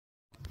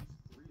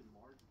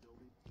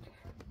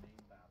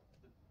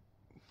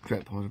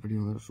Check pause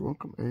video there. So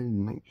welcome to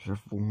night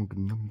shift vlog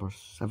number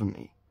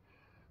 70.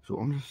 So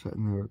I'm just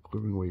sitting there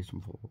clearing away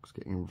some vlogs,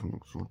 getting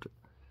everything sorted.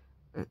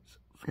 It's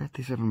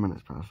 37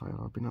 minutes past 5.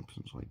 I've been up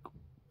since like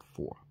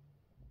 4.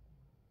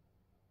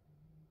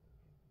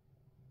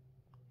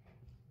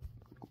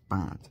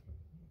 Bad.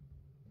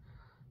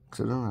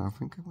 Because I don't know, I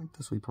think I went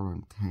to sleep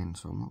around 10,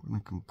 so I'm not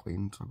going to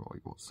complain. So I got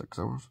like, what, 6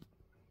 hours?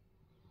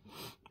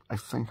 I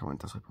think I went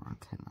to sleep around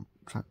 10. I'm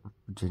trying to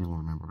genuinely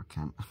remember, I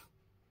can't.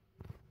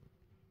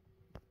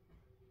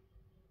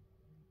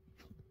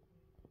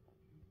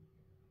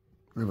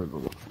 There we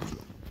go.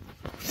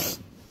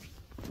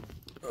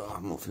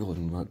 I'm not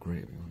feeling that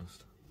great, to be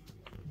honest.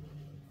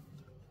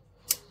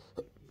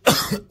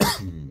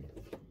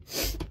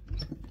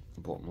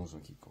 Bottom nose, I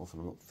keep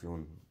coughing. I'm not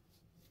feeling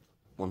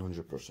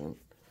 100%.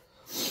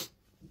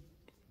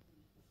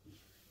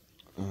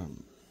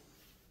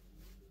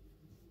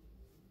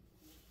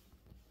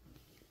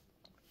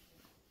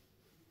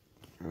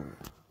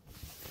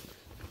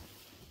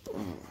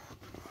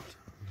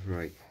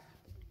 Right.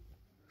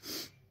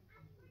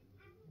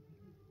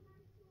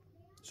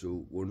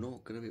 So we're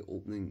not going to be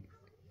opening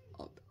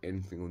up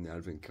anything on the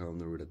advent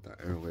calendar. We did that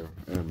earlier.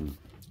 I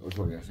was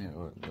probably saying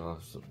in the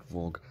last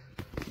vlog,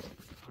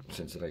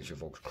 since the night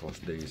shift vlogs cross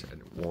days,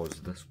 and it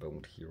was this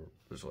build here.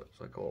 It's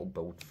like a little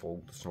build for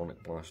the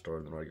Sonic Blaster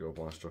and the regular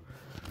blaster.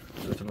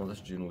 So to know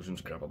this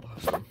Generation's Grab a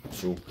Blaster.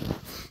 So,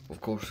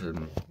 of course,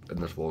 in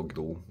this vlog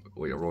though,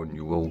 later on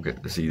you will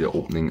get to see the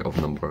opening of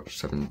number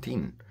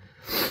 17.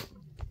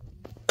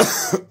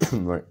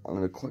 Right, I'm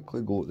going to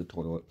quickly go to the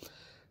toilet,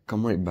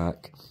 come right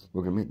back,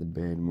 we're going to make the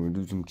bed, and we're going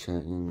to do some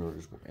chatting, or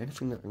just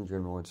anything that in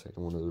general I'd say I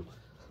want to do.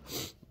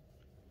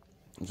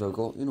 So I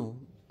got, you know,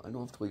 I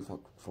don't have to leave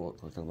for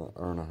like an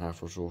hour and a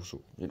half or so,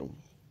 so, you know,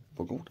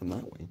 we're going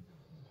that way.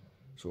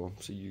 So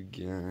I'll see you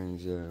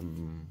guys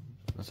in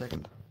a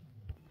second.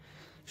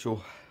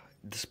 So,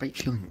 despite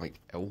feeling like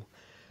ill,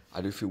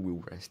 I do feel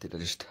well rested, I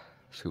just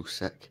feel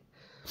sick.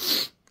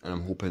 And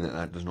I'm hoping that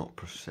that does not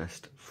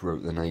persist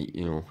throughout the night,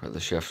 you know, at the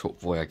shifts.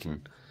 Hopefully I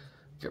can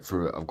get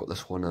through it. I've got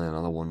this one and then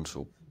another one,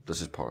 so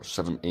this is part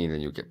 70, then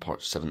you'll get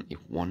part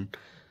 71.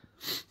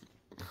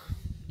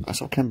 I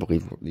still can't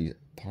believe what these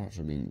parts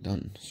are being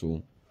done.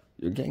 So,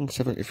 you're getting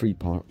 73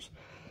 parts.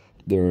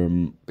 They're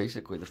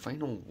basically the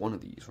final one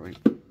of these, right?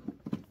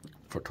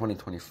 For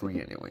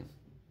 2023 anyway.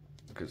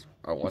 Because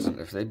I wasn't,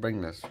 if they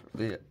bring this,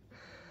 this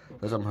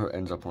somehow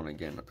ends up on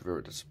again, I'd be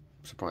very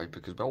surprised,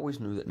 because we always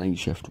knew that night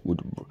shift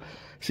would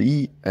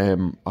see.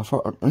 I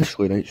thought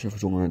initially night shift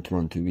was only going to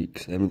run 2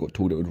 weeks, then we got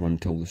told it would run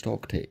till the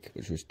stock take,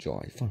 which was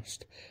July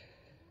 1st.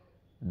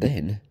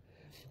 Then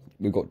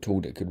we got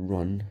told it could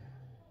run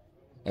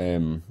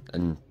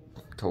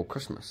until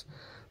Christmas.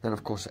 Then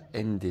of course it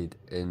ended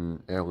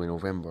in early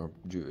November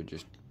due to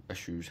just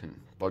issues and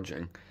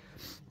budgeting.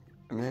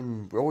 And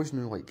then we always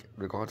knew, like,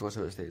 regardless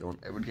of it stayed on,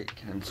 it would get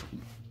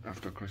cancelled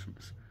after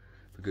Christmas,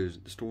 because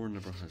the store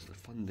never has the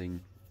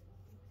funding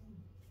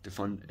to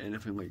fund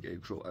anything like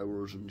extra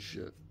hours and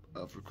shit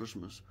after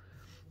Christmas.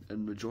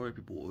 And the majority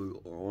of people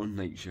who are on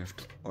night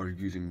shift are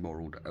using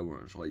borrowed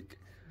hours. Like,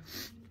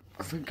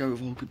 I think out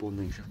of all people on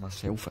night shift,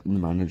 myself and the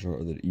manager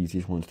are the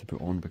easiest ones to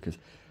put on, because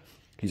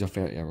he's a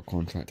 30-hour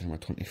contract and I'm a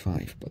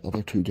 25. But the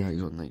other two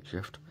guys on night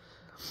shift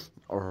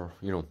are,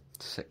 you know,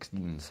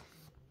 16s.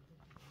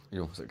 You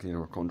know,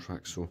 16-hour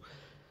contracts, so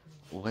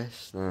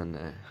less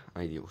than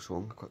ideal. So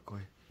I'm gonna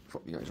quickly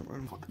flip you guys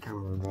around, put the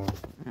camera around.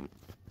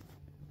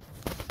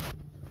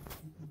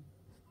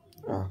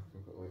 Look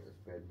at this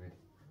bed made.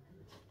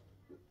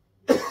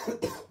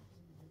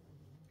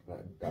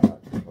 That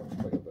hurts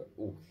quite a bit.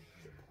 Oh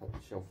shit, that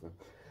shelf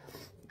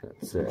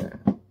there.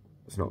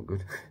 It's not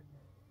good.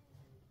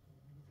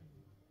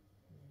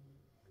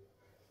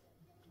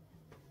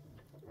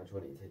 I just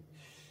want to take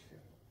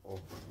shit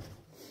off.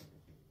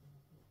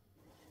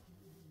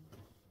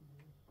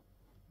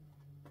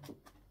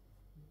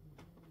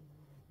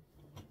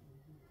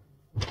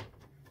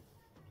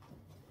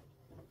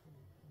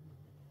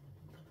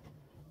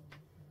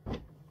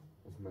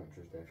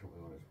 Mattress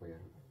definitely on its way out.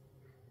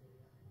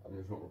 I'm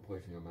just not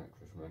replacing a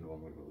mattress when I know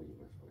I'm going to leave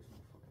this place in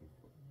fucking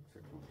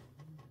 6 months.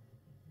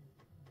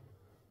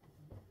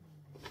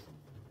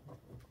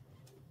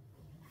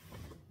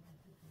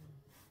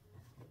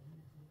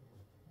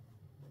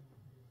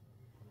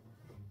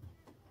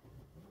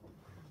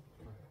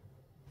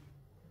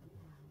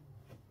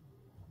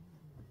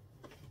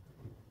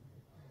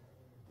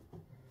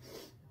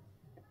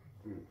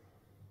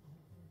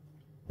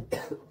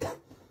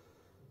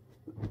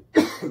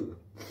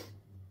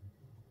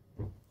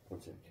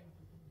 One sec.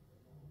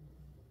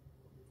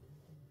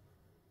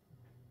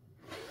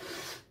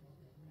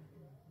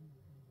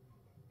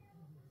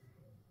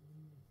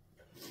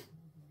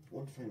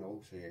 One thing I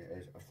will say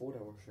is a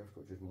 4-hour shift,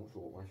 which is most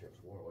of what my shifts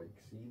were. Like,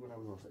 see, when I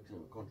was on a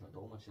 6-hour contract,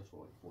 all my shifts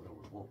were like 4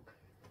 hours long.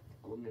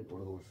 Going into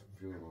one of those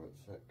feeling a bit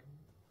sick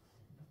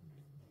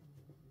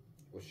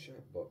was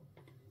shit, but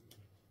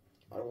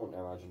I don't want to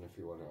imagine the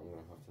feeling that I'm going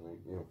to have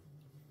tonight, you know,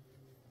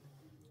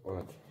 on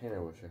a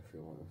 10-hour shift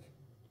feeling like this.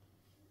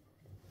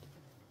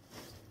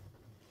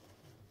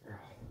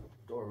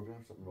 store, we're going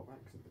to have something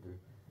relaxing to do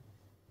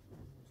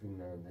between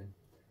now and then.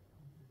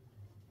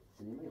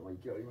 So you might like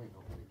it or you might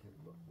not like it,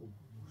 but we'll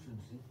soon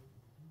see.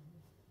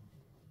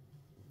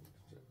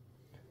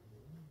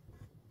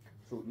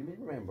 So you may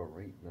remember,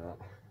 right, that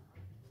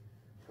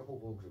a couple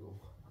of vlogs ago,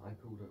 I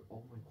pulled out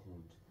all my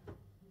cones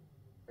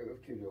out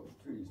of curiosity,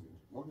 2 reasons.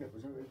 One, it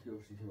was out of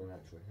curiosity to what I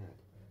actually had.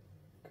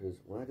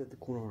 Because when I did the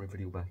cone horror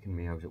video back in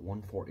May, I was at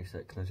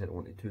 146 and I said I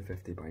wanted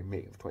 250 by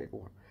May of 24.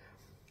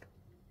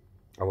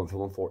 I went from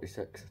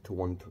 146 to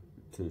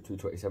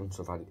 227,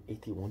 so I've added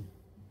 81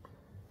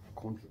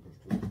 cone troopers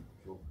to it.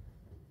 So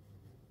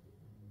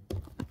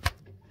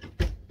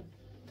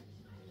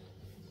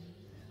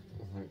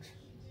thanks.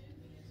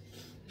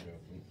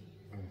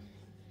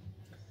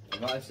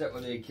 Have I sit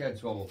with the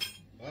kids, Wobble?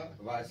 What?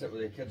 Have I sit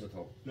with the kids at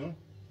all? No.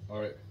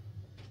 Alright.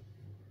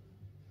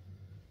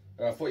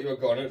 I thought you were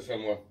going out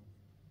somewhere.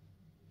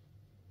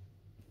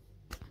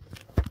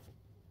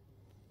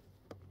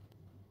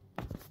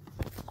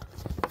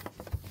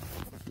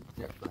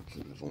 Yeah, that's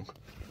the phone.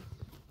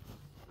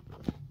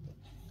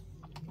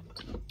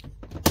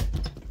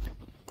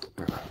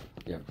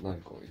 Yeah,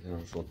 I've got it there,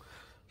 so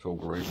it's all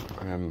great.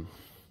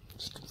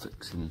 Just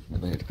fixing the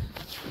bed.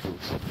 So,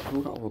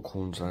 I've got all the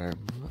cones. I've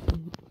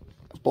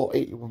bought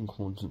 81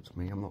 cones since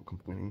May, I'm not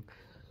complaining.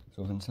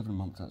 So within 7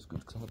 months that's good,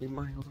 because I'll be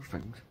buying other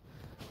things.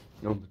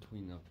 You know, in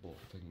between I've bought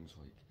things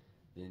like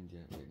the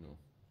wait no,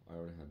 I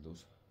already had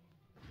those.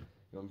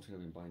 You know, in between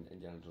I've been buying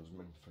Indiana Jones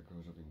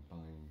minifigures, I've been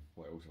buying,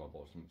 what else have I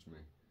bought since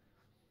May?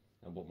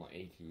 I bought my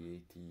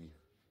 80,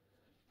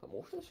 but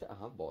most of the shit I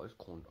have bought is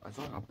cones. I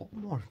bought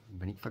more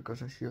minifigures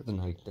this year than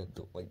I did,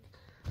 like,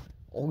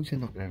 I'm always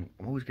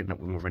getting up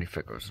with more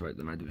minifigures, right,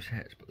 than I do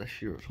sets, but this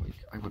year it's like,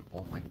 I went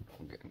all my on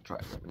trying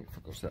to get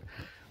minifigures that,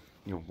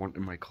 you know, weren't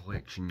in my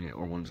collection yet,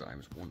 or ones that I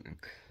was wanting.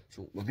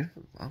 So, we're gonna,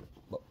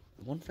 but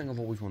one thing I've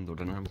always wondered,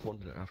 and I've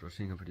wondered it after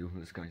seeing a video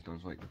from this guy's done,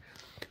 is like,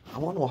 I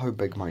want to know how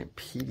big my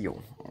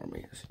Imperial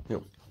army is, you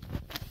know.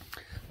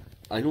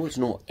 I know it's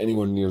not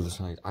anywhere near the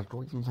size, I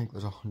don't even think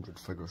there's 100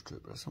 figures to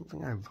it, but it's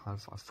something I've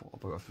thought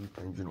about a few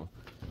times, you know.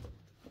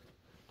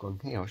 Going,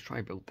 hey, let's try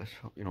to build this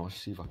up, you know, let's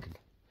see if I can,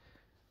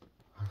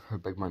 how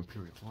big my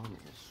Imperial army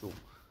is, so.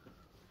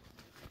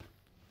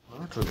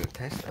 I'm actually going to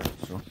test that,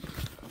 so.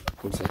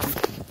 1 second.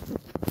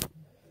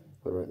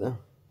 Put it right there.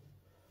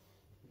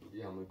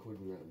 Yeah, I'm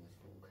recording that in this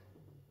vlog.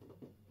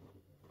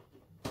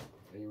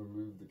 I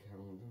remove the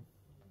calendar.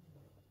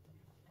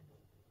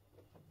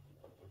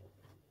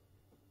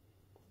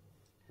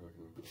 So I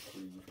can put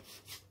through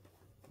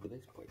the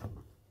base plate.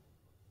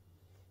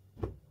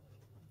 I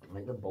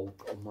think the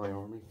bulk of my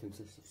army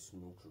consists of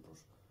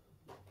snowtroopers.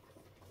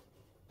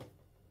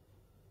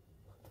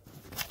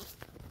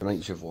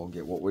 Tonight's your vlog,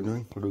 get what we're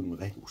doing? We're doing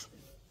Legos.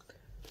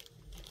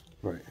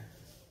 Right.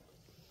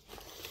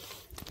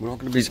 We're not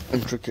going to be as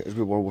intricate as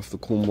we were with the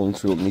cone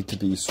ones, we don't need to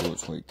be, so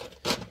it's like,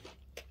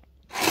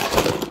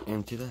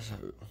 empty this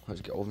out,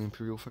 let's get all the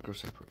Imperial figures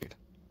separated.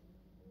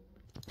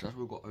 So as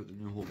we got out the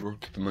new holder,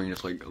 keep in mind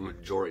it's like a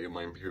majority of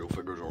my Imperial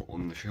figures are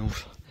on the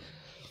shelves.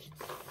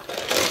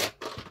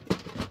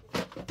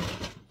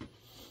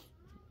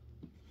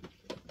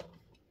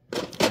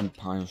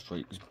 Empire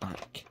Strikes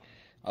Back.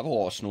 I have a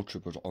lot of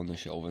snowtroopers on the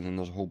shelf, and then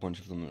there's a whole bunch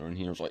of them that are in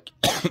here. It's like,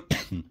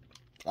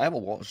 I have a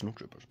lot of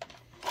snowtroopers.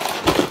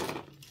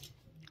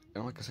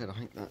 And like I said, I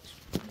think that's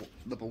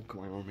the bulk of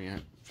my army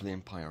out for the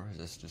Empire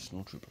is just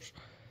snowtroopers.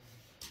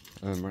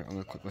 Right, I'm going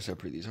to quickly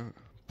separate these out.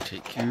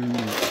 Take you. I'm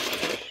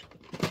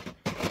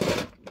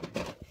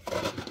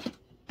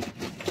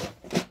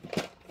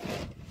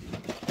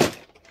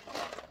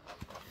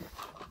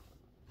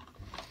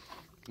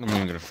even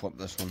going to flip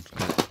this one, it's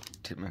going to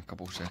take me a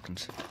couple of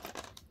seconds.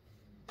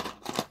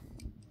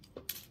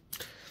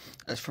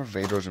 As for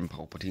Vaders and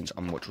Palpatines,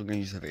 I'm literally going to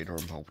use the Vader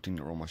and Palpatine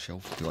that are on my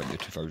shelf to do like the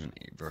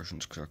 2008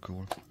 versions because they're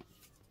cooler.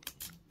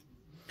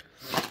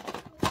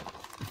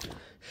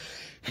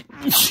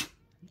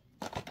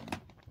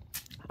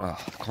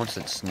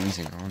 Constant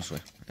sneezing, honestly.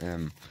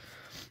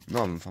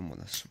 Not having fun with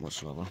this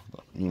whatsoever,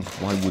 but you know,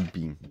 why would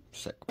being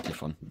sick be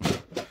fun?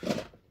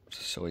 It's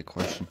a silly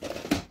question.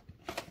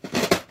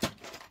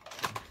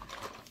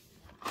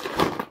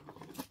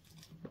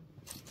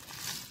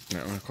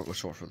 Right, I'm gonna quickly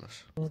sort for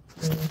this.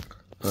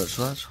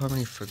 So that's how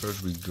many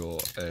figures we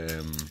got.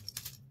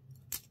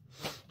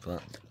 For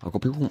that. I've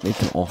got people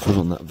making offers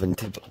on that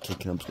vintage, but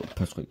taking absolute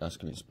piss like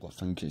asking me to split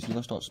things. Because you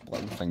gotta start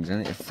splitting things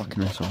in it, you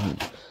fucking mess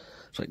around.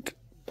 It's like,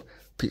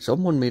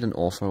 someone made an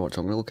offer, which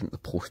I'm gonna look into the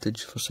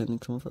postage for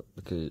sending some of it,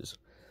 because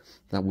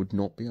that would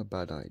not be a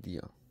bad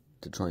idea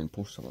to try and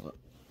post some of it.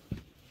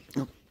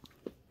 Yep.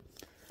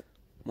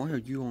 Why are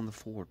you on the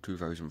floor,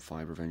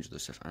 2005 Revenge of the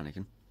Sith,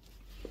 Anakin?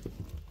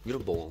 You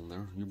don't belong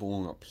there, you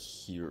belong up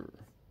here.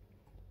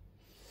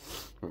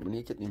 Right, we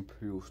need to get the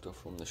Imperial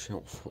stuff on the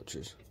shelf, which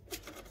is,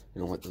 you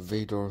know, like the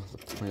Vader, the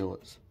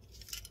pilots,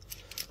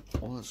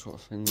 all that sort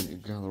of thing. We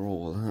need to gather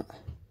all of that.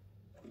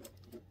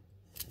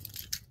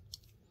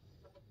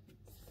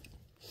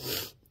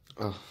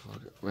 Oh,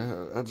 fuck it.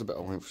 Well, it adds a bit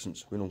of length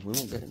since we won't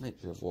get night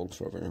vlogs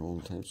for a very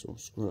long time, so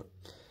screw it.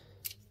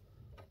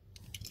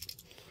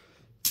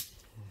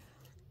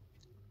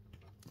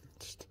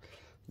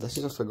 This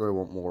is a figure I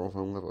want more of. I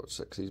only have about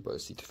 6 of these, but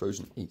it's the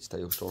 2008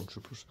 style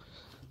Stormtroopers.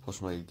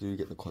 Plus, when I do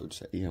get the Cloud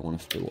City, I want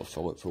to be able to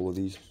fill it full of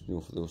these, you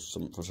know,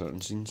 for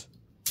certain scenes.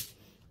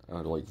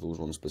 I like those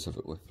ones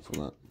specifically for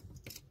that.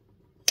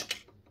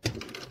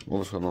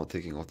 Obviously, I'm not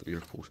taking off the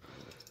vehicles,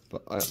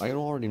 but I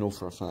already know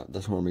for a fact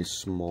this army is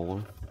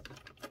smaller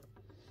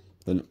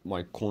than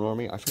my clone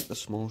army. I think the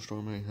smallest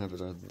army I have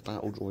is either the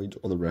battle droids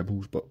or the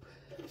rebels, but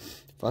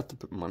if I had to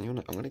put money on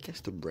it, I'm going to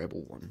guess the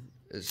rebel one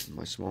is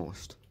my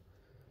smallest.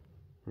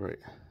 Right.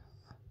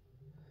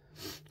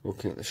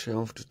 Looking at the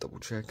shelf, just double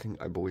checking.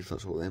 I believe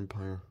that's all the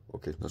Empire.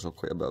 Okay, there's not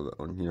quite a bit of it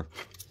on here.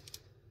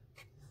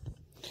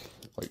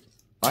 Like,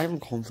 I am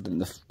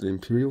confident the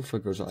Imperial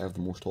figures that I have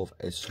the most of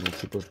is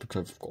Snowtroopers,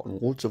 because I've gotten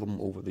loads of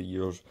them over the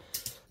years,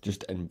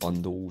 just in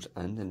bundles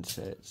and in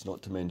sets.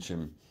 Not to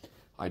mention,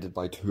 I did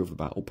buy 2 of the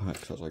battle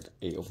packs. There's like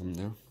 8 of them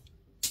there.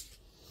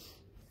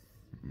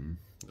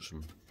 There's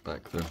some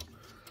back there.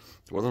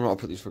 Whether or not I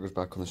put these figures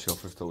back on the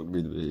shelf is still going to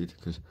be debated,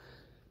 because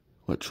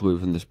literally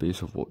within the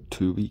space of, what,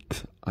 2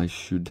 weeks, this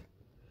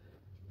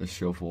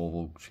shelf will have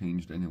all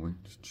changed anyway.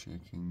 Just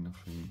checking,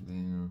 nothing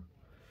there,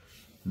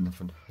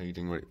 nothing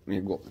hiding. Right,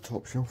 we've got the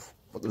top shelf,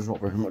 but there's not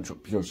very much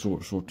up here, so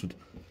it's sorted.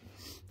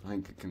 I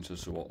think it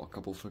consists of, what, a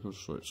couple figures,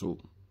 right, so,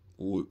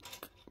 Luke,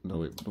 no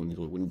wait, we don't need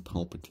Luke, we need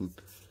Palpatine.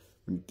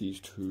 We need these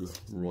 2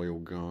 Royal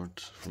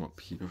Guards from up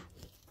here.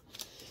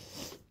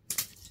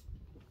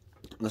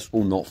 This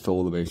will not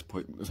fill the base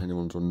point, if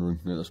anyone's wondering.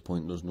 At this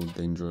point, there's no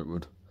danger it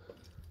would.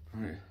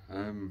 Right,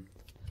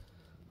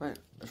 right,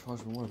 as far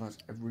as I'm aware, that's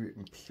every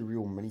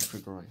Imperial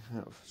minifigure I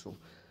have. So,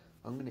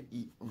 I'm gonna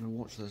eat, I'm gonna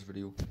watch this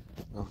video,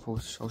 and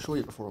I'll show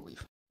you before I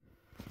leave.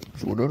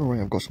 So we're doing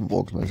alright, I've got some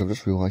vlogs now. I've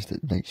just realised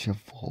that night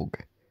shift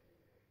vlog,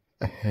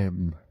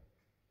 from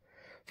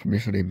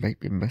yesterday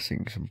might be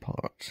missing some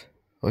parts.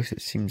 At least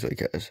it seems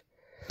like it is.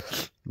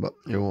 But,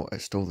 you know,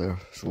 it's still there,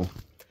 so.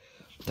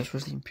 This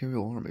was the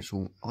Imperial Army,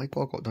 so like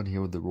what I got done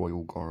here with the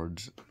Royal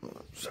Guards.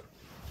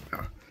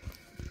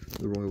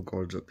 The Royal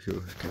Guards up here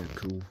is kind of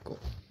cool. Got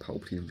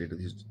Palpatine Invader,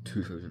 these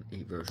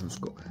 2008 versions.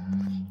 Got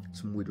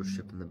some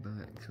leadership in the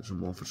back,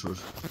 some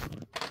officers.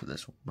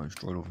 This mouse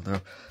droid over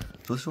there.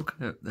 So this is all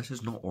kind of, this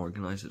is not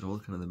organised, it's all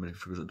kind of the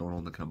minifigures that don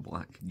all the kind of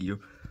black gear.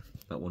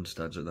 That one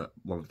stands out, that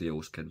one with the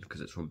yellow skin,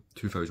 because it's from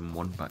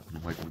 2001, back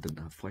when Lego didn't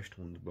have flesh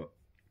tones, but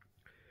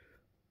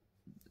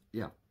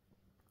yeah.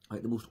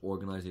 Like, the most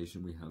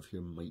organisation we have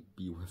here might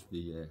be with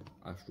the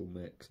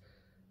Astromechs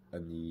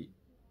and the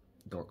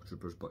Dark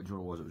Troopers, but you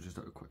know what it was just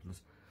out of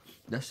quickness.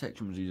 This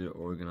section was easier to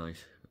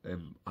organise. I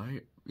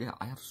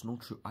have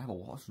a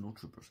lot of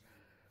Snowtroopers.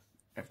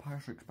 Empire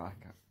Strikes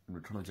Back and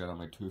Return of the Jedi are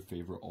my 2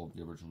 favourite of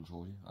the original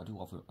trilogy. I do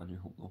love A New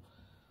Hope though.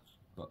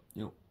 But,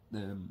 you know,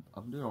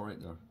 I'm doing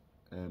alright there.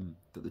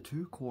 But the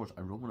 2 cores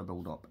I really want to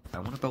build up. I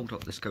want to build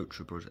up the Scout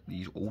Troopers,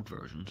 these old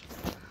versions.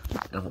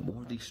 And I want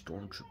more of these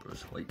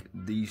Stormtroopers, like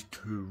these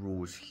 2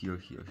 rows here,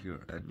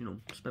 and you know,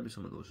 just maybe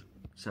some of those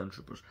Sand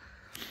Troopers.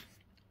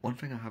 One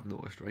thing I have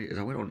noticed, right, is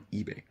I went on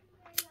eBay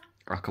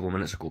a couple of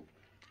minutes ago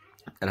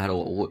and I had a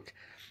little look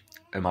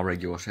at my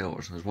regular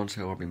sellers. There's one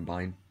seller I've been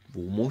buying.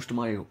 Well, most of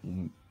my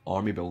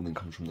army building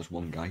comes from this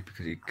one guy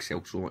because he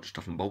sells so much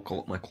stuff in bulk. A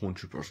lot of my clone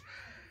troopers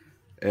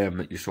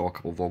that you saw a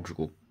couple of vlogs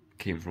ago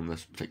came from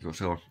this particular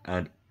seller.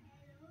 And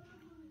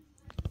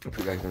I'll put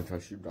you guys down to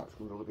assume that's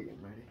going to be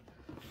getting ready.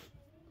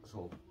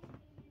 So,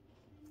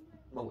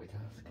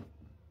 multitask.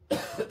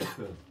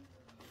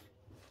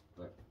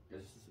 But,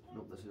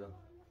 nope, this is a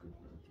good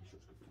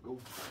t-shirt's good to go.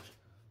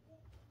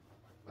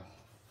 Oh,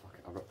 fuck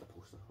it, I ripped the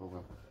poster. Oh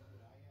well.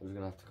 I was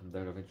gonna have to come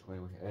down eventually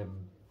anyway.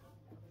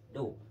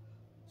 No.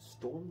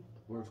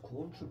 Whereas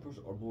clone troopers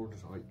are more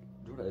just like,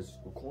 do you know what it is?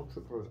 With clone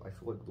troopers, I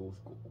feel like those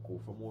go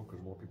for more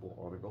because more people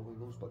are building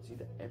those, but see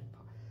the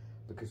Empire,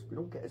 because we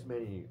don't get as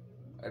many,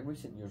 in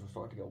recent years we're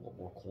starting to get a lot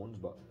more clones,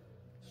 but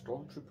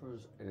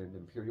Stormtroopers and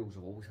Imperials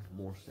have always had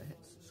more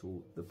sets,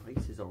 so the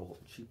prices are a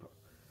lot cheaper.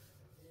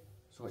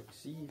 So like,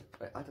 see,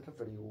 I did a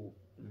video,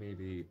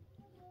 maybe,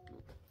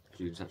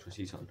 so you can actually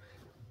see something.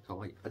 So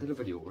like, I did a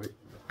video, right,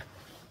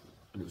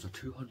 and it was a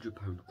 £200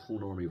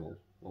 clone army wall.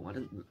 Well, I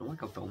don't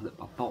like I filmed it,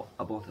 but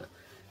I bought it.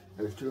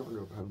 It was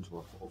 £200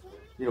 worth of,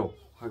 you know,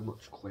 how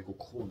much Lego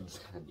clones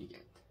can you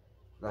get?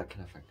 That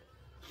kind of thing.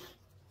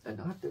 And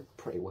I did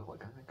pretty well.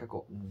 Like, I think I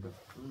got,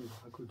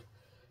 I could.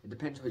 It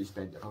depends how you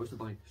spend it. If I was to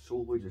buy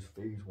solely just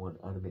phase 1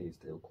 animated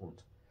style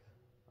clones,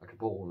 I could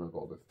probably only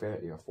got about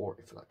 30 or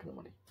 40 for that kind of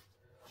money.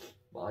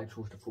 But I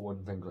chose to throw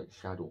in things like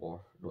Shadow,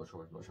 or not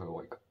Shadow,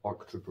 like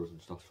Arc Troopers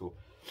and stuff, so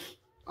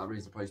I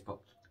raised the price. But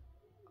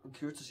I'm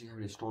curious to see how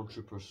many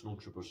Stormtroopers, Snow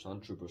Troopers,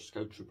 Sand Troopers,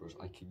 Scout Troopers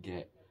I can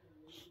get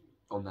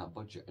on that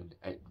budget, and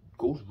it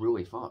goes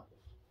really far.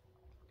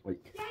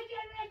 Like,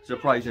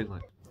 surprisingly.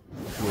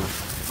 So,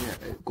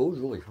 yeah, it goes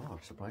really far,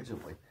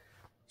 surprisingly.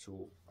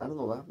 So, I don't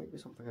know, that might be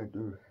something I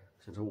do,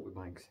 since I won't be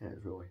buying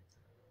sets, really.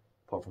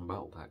 Apart from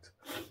battle packs.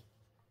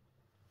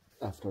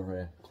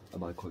 After I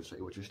buy Cloud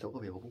City, which is still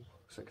available,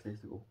 6 days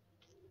to go.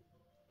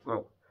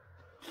 Well,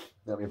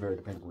 that'll be very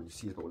dependent when you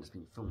see it, but when it's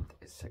being filmed,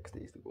 it's 6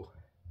 days to go.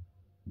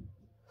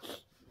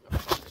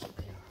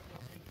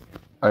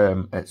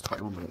 It's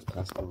 21 minutes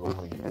past, but we're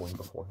only going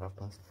before 1/2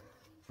 past.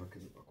 So I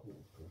can eat my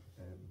cold.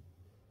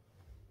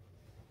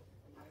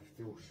 I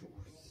feel so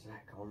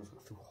sick, honestly,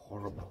 I feel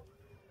horrible.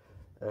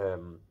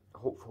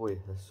 Hopefully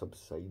this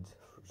subsides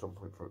at some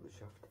point throughout the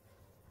shift.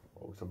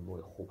 Also, I'm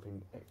really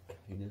hoping it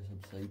kind of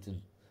subsides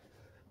in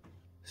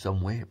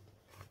some way.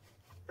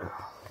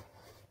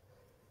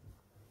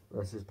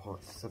 This is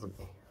part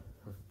 70.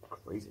 That's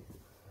crazy.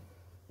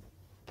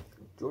 Do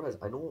you know what it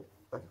is? I know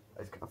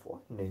it's kind of fun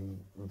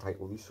to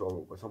entitle these,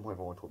 so at some point if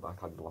I want to go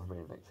back, I know how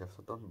many night shifts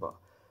I've done, but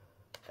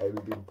it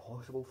would be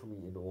impossible for me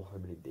to know how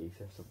many day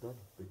shifts I've done,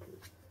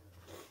 because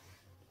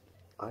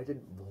I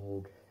didn't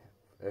vlog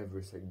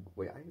every single,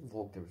 I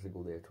vlogged every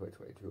single day of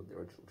 2022 on the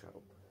original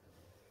channel.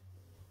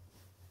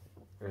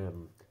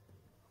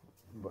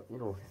 But you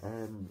know,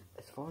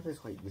 as far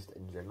as like just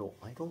in general,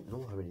 I don't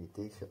know how many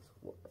day shifts.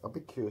 I'll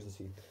be curious to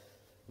see.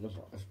 There's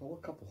probably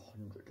a couple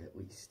hundred at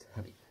least.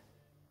 I mean,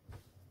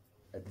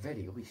 at the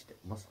very least, it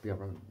must be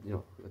around, you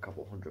know, a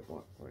couple hundred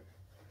mark. Right?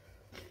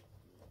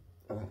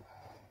 God,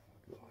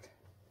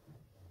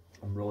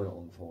 I'm really not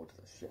looking forward to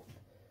this shift.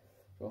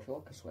 So I feel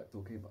like I slept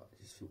okay, but I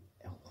just feel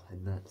ill,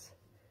 and that's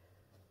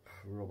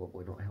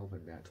probably not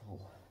helping me at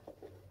all.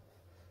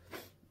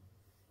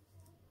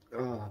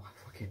 Oh,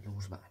 fucking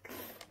nose back.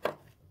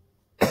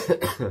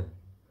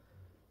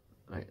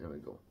 Right, there we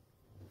go.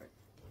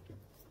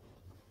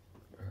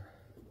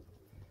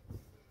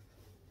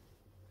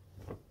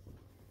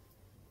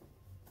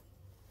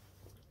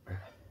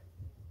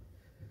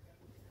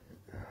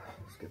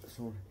 Let's get this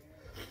on.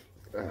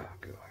 Oh,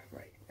 God,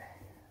 right.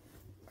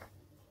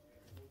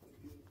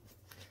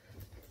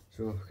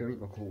 So, I'm going to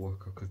meet my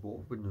co-worker, because what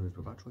we've been doing is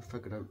we've actually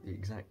figured out the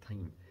exact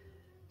time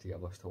to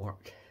get us to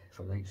work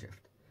for night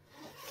shift.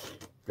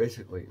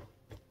 Basically,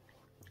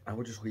 I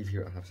would just leave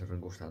here at 7:30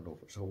 and go stand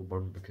over at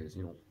Silverburn, because,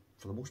 you know,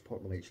 for the most part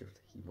of my night shift,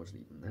 he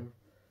wasn't even there.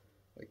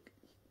 Like,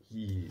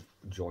 he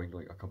joined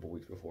like a couple of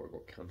weeks before it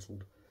got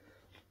cancelled.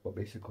 But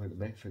basically, the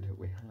method that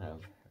we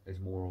have is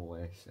more or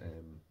less,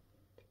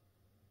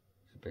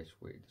 it's the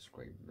best way to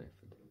describe the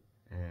method.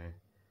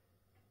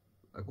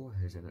 I go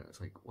ahead and it's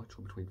like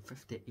literally between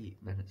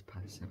 58 minutes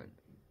past 7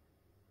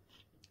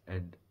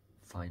 and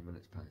 5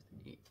 minutes past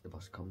 8. The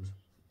bus comes,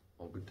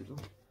 all good to go.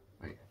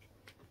 Right.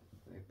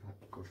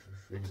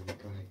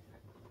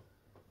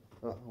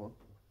 Hello.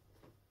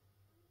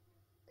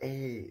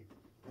 Hey,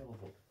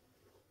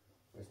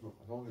 it's not,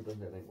 as long as it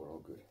doesn't, I think we're all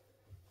good.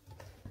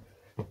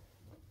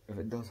 If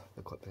it does,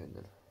 the clip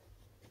ended.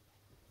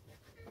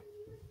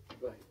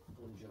 Right,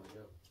 don't judge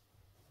out.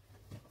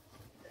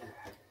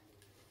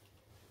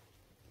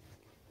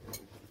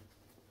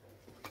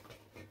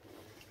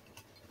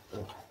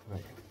 Oh,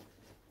 right.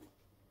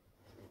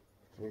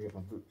 Can I get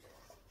my boots?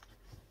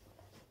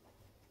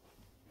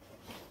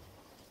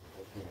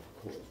 Okay,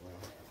 coat as well.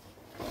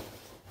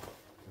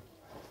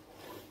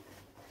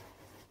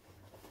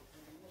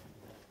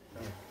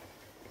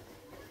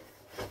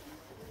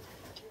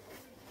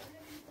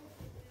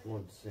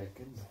 1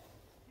 second.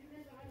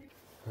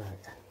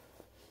 Right.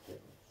 Yeah,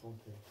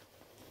 something.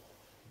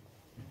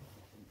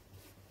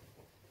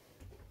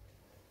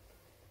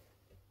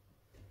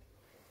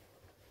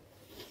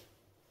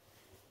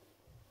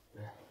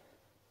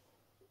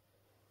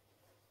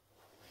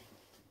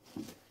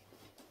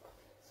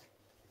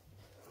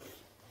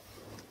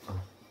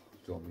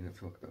 Do you want me to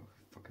talk about a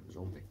fucking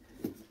zombie?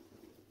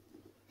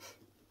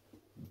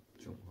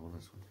 Jump on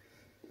this one.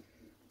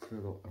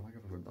 So I think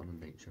I've ever done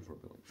a night shift or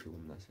like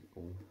filming this at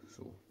all,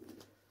 so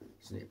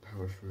just need to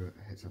power through it.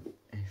 It's an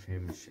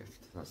FM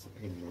shift, that's the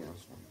pain in the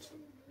ass ones.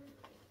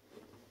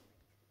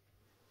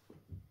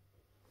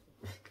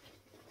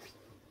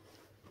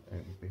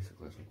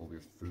 Basically it's all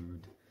your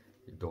food,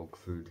 your dog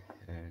food,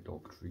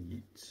 dog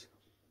treats,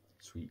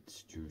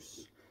 sweets,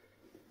 juice,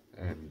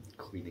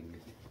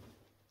 cleaning,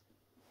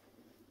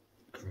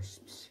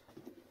 crisps.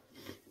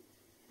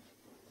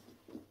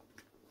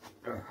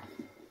 Come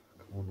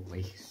on,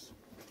 lace.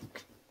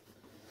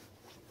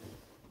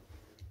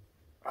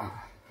 I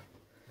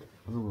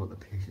don't know what the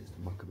patience to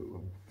muck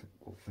about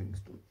what things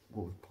don't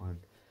go as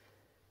planned.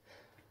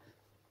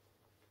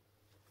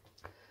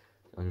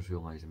 I just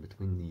realised in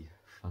between the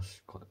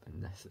first clip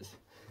and this is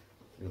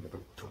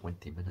about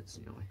 20 minutes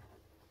nearly.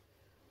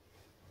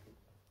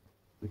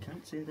 We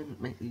can't say I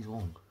didn't make these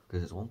long,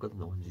 because it's longer than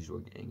the ones you were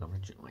getting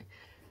originally.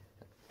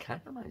 I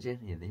can't imagine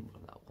any of them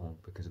were that long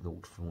because of the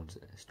old phone's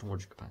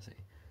storage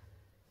capacity.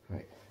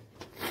 Right.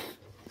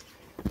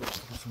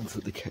 This one's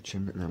at the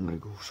kitchen and then I'm going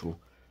to go, so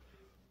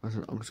I'm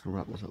just going to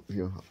wrap this up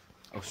here.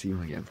 I'll see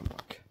you again from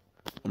work.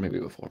 Or maybe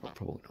before, but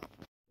probably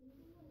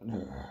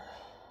not.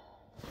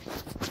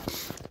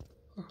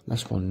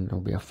 This one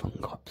will be a fun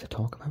clip to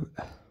talk about.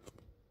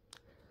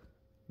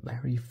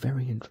 Very,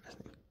 very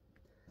interesting.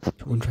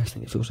 So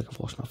interesting, it feels like I've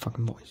lost my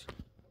fucking voice.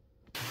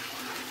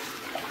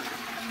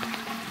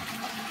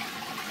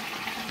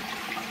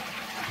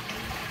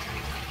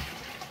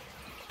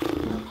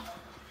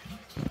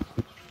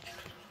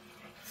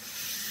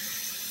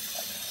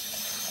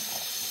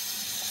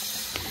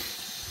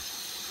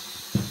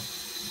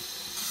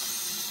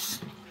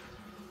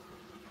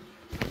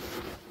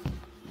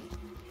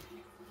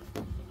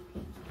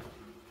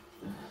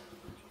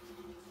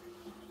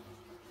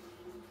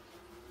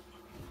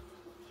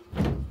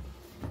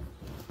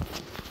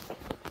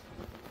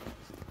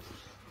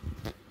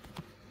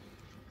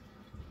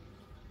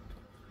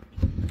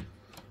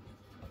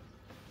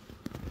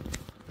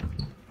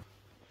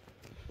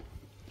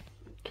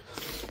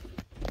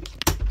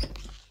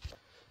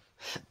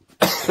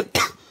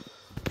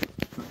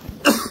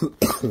 I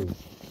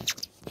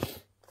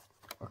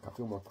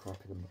feel more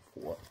crappy than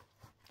before.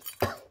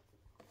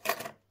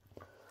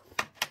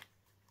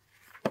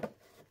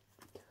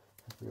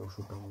 We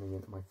also bringing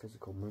into my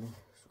physical money,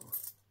 so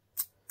it's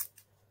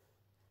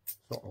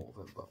not all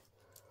of it, but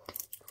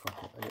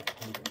fuck it, I get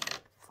paid in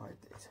 5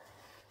 days,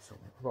 so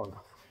I've got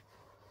enough.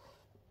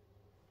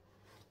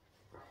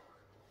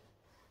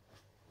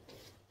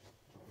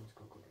 Let's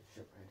go get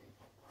shit ready.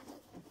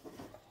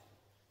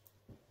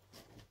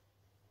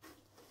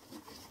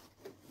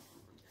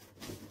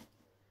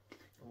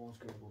 I was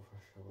going to go for a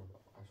shower,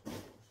 but I just want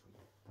to go to sleep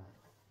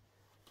badly.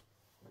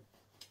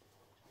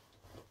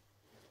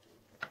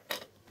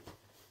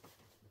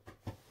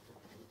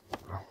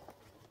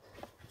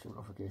 Two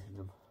notifications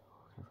of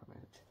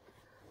message.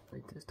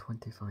 Right, it's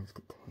 25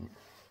 to 10.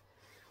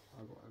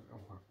 I got out of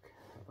work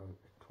about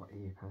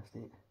 28 past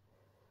 8.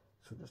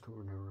 So just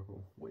over an hour ago.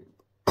 Wait.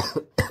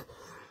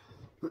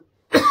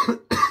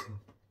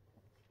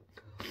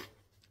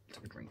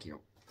 Take a drink here.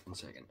 1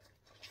 second.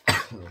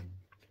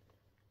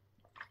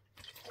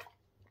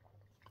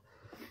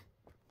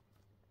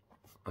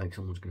 I think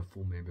someone's going to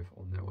phone me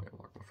on their way to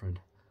work, my friend.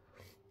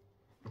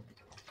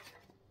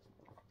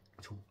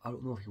 So, I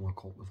don't know if you want to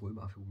call it the flu,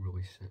 but I feel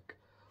really sick.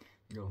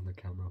 You're on the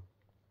camera.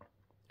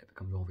 It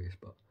becomes obvious,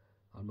 but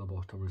I had my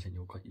boss told me saying,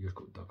 you just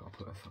got dug up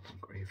at a fucking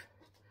grave.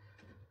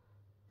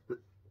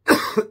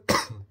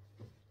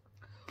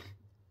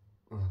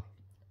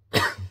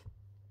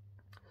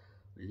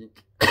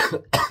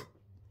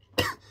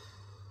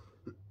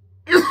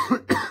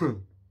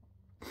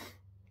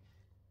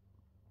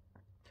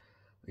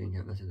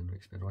 Again, this isn't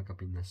expected, like I've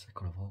been this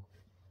sick on a vlog.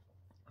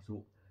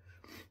 So,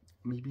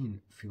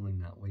 me feeling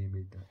that way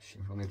made that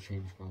shift. I'm going to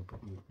change my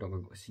dog,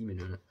 I've got semen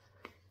in it.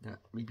 That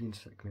me being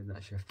sick made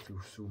that shift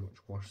feel so much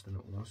worse than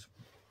it was.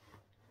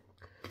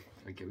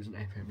 Like it was an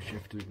FM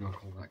shift, doing not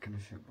all that kind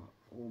of shit, but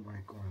oh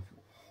my god, I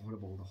felt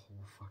horrible the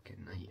whole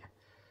fucking night.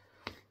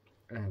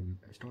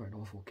 It started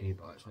off okay,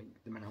 but it's like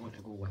the minute I went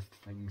to go lift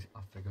things,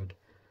 I figured,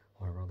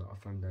 or rather I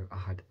found out I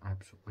had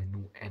absolutely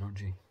no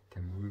energy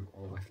to move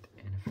or lift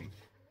anything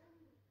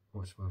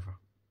whatsoever.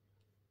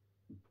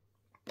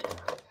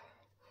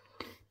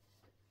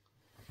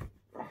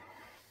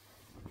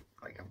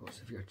 Like I've got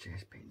severe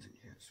chest pains in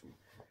here, so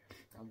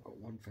I've got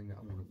one thing that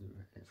I want to do.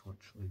 It's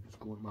literally just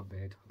go in my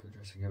bed, put the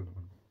dressing gown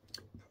on,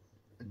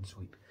 and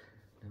sleep.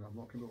 Now I'm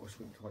not going to be able to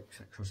sleep till like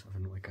 6 or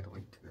 7 like I'd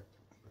like to.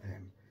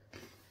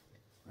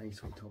 I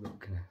sleep till about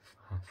kind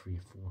of 3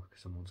 or 4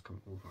 because someone's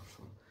coming over,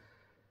 so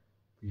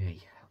yay.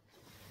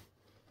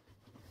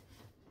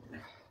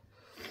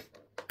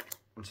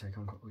 1 second,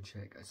 I'm quickly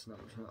check. It's not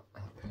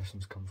that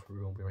person's come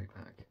through. I'll be right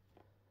back.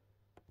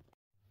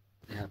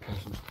 Yeah, that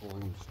person's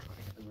calling. I'm just trying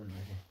to get them in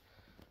ready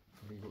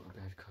for me to go to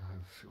bed because I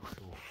feel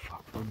so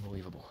fucked.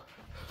 Unbelievable.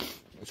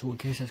 So in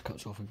case this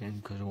cuts off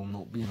again, because there will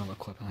not be another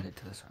clip added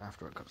to this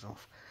after it cuts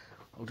off,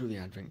 I'll do the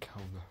advent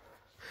calendar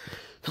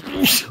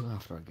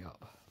after I get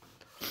up.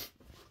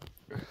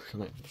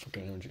 Come on,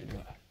 fucking energy to do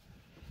it.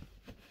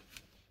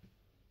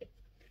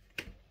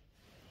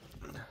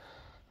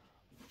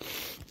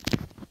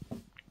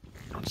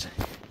 One sec.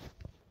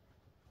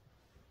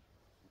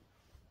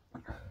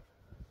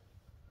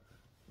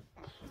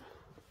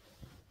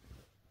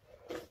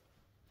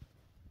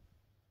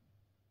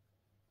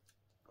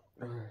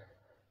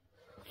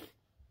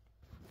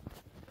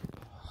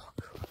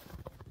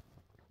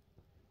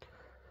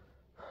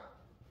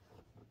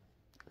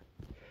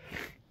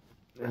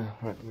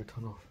 Right, let me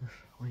turn off this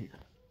light.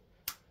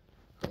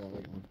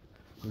 Light on.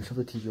 I just have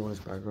the TV on as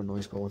background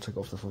noise, but once I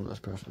go off the phone with this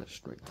person, it's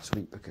straight to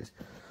sleep because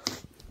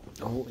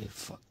holy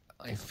fuck,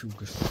 I feel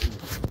just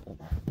so.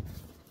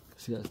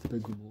 See, that's the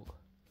big remote.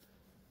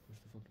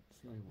 Where's the fucking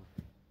sly one?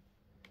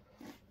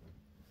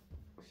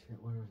 Shit,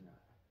 where is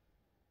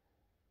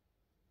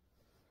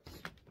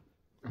that?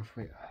 Oh,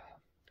 wait,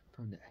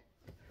 found it.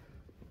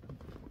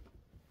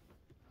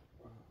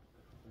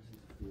 This is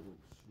feeling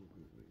so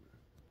good right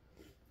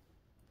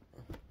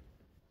now.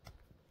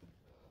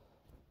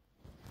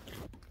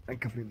 I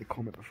think I've made the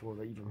comment before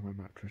that even though my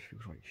mattress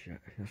feels like shit,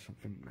 there's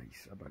something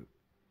nice about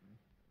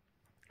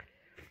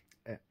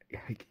it.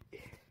 Like,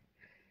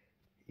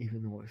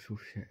 even though it's so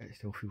shit, it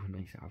still feels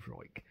nice after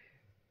like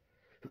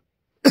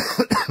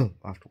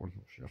after one of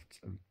those shifts,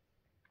 and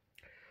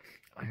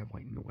I have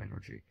like no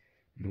energy,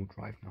 no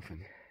drive,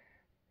 nothing.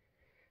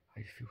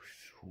 I just feel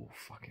so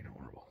fucking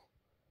horrible.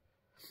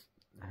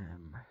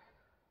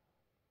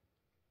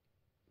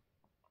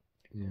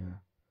 Yeah.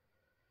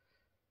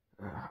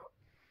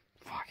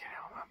 Fucking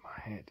hell, I'm at my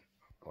head.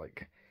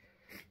 Like,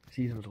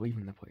 see, as I was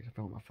leaving the place, I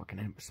felt my fucking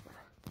head was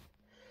spinning.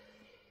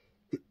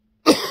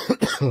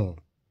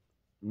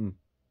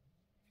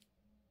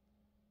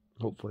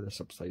 Hopefully this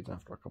subsides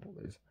after a couple of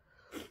days.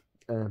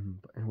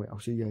 But anyway, I'll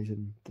see you guys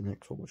in the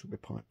next one, which will be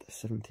part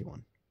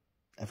 71,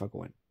 if I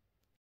go in.